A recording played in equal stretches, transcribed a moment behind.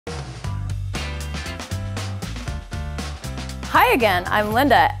Hi again, I'm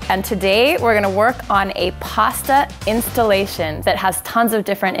Linda, and today we're gonna work on a pasta installation that has tons of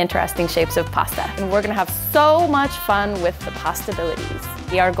different interesting shapes of pasta. And we're gonna have so much fun with the possibilities.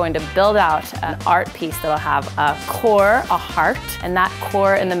 We are going to build out an art piece that'll have a core, a heart, and that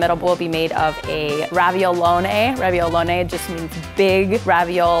core in the middle will be made of a raviolone. Raviolone just means big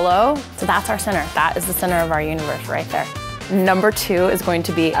raviolo. So that's our center. That is the center of our universe right there. Number 2 is going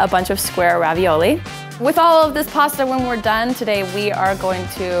to be a bunch of square ravioli. With all of this pasta, when we're done today, we are going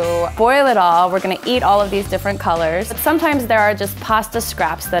to boil it all. We're gonna eat all of these different colors. But sometimes there are just pasta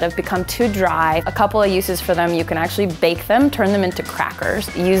scraps that have become too dry. A couple of uses for them: you can actually bake them, turn them into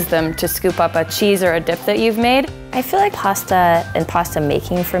crackers, use them to scoop up a cheese or a dip that you've made. I feel like pasta and pasta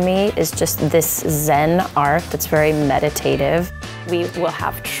making for me is just this Zen art that's very meditative. We will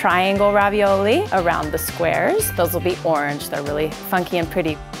have triangle ravioli around the squares. Those will be orange. They're really funky and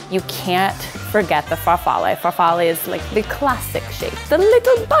pretty. You can't forget the farfalle. Farfalle is like the classic shape, the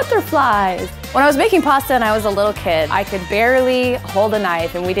little butterflies. When I was making pasta and I was a little kid, I could barely hold a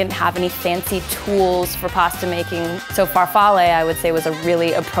knife and we didn't have any fancy tools for pasta making. So farfalle, I would say, was a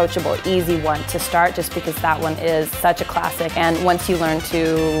really approachable, easy one to start just because that one is such a classic. And once you learn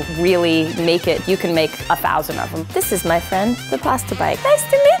to really make it, you can make 1,000 of them. This is my friend, the pasta bike. Nice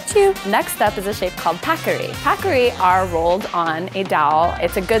to meet you. Next up is a shape called pakari. Pakari are rolled on a dowel.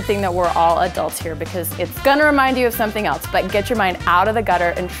 It's a good thing that we're all adults here because it's gonna remind you of something else, but get your mind out of the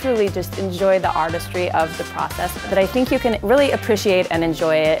gutter and truly just enjoy the artistry of the process. But I think you can really appreciate and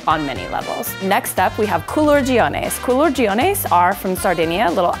enjoy it on many levels. Next up, we have culurgiones. Culurgiones are from Sardinia,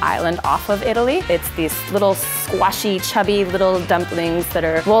 a little island off of Italy. It's these little squashy, chubby little dumplings that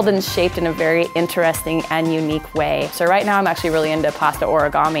are rolled and shaped in a very interesting and unique way. So right now I'm actually really into pasta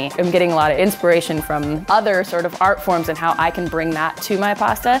origami. I'm getting a lot of inspiration from other sort of art forms and how I can bring that to my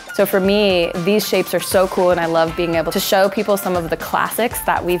pasta. So for me, these shapes are so cool and I love being able to show people some of the classics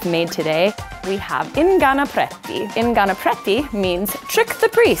that we've made today. We have inganapreti. Inganapreti means trick the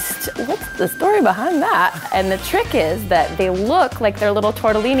priest. What's the story behind that? And the trick is that they look like they're little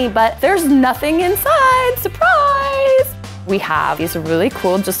tortellini, but there's nothing inside. Surprise! We have these really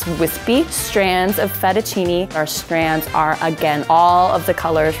cool, just wispy strands of fettuccine. Our strands are, again, all of the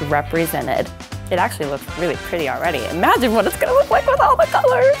colors represented. It actually looks really pretty already. Imagine what it's gonna look like with all the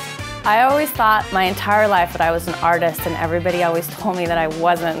colors. I always thought my entire life that I was an artist and everybody always told me that I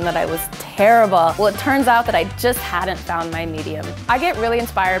wasn't and that I was terrible. Well, it turns out that I just hadn't found my medium. I get really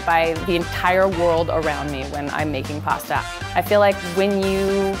inspired by the entire world around me when I'm making pasta. I feel like when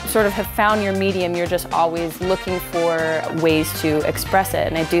you sort of have found your medium, you're just always looking for ways to express it.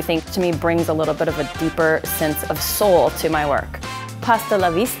 And I do think, to me, brings a little bit of a deeper sense of soul to my work. Pasta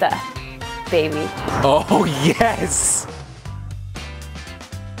la vista, baby. Oh, yes!